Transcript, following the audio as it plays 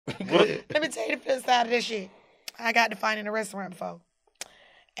Let me tell you the flip side of this shit. I got to fight in a restaurant before.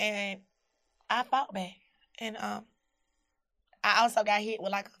 And I fought back. And I also got hit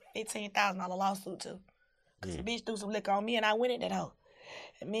with like a $15,000 lawsuit too. Because the bitch threw some liquor on me and I went at that hoe.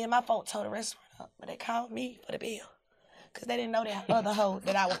 And me and my folk tore the restaurant up, but they called me for the bill. Because they didn't know that other hoe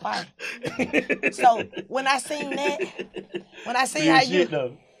that I was fighting. So when I seen that, when I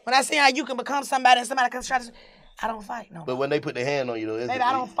seen how you can become somebody and somebody comes try to, I don't fight no more. But when they put their hand on you though, baby,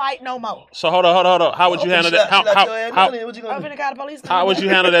 I don't fight no more. So hold on. How would you handle that? How would you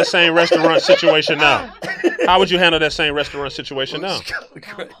handle that same restaurant situation now? How would you handle that same restaurant situation now?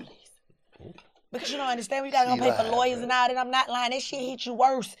 Because you don't understand, we gotta go pay for lawyers and all that. I'm not lying. That shit hit you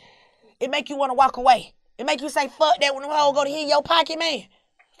worse. It make you want to walk away. It make you say, fuck that when the hoe go to hit your pocket, man.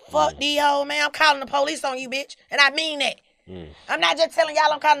 Fuck these hoes, man. I'm calling the police on you, bitch. And I mean that. I'm not just telling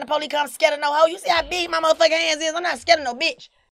y'all I'm calling the police because I'm scared of no hoe. You see how big my motherfucking hands is? I'm not scared of no bitch.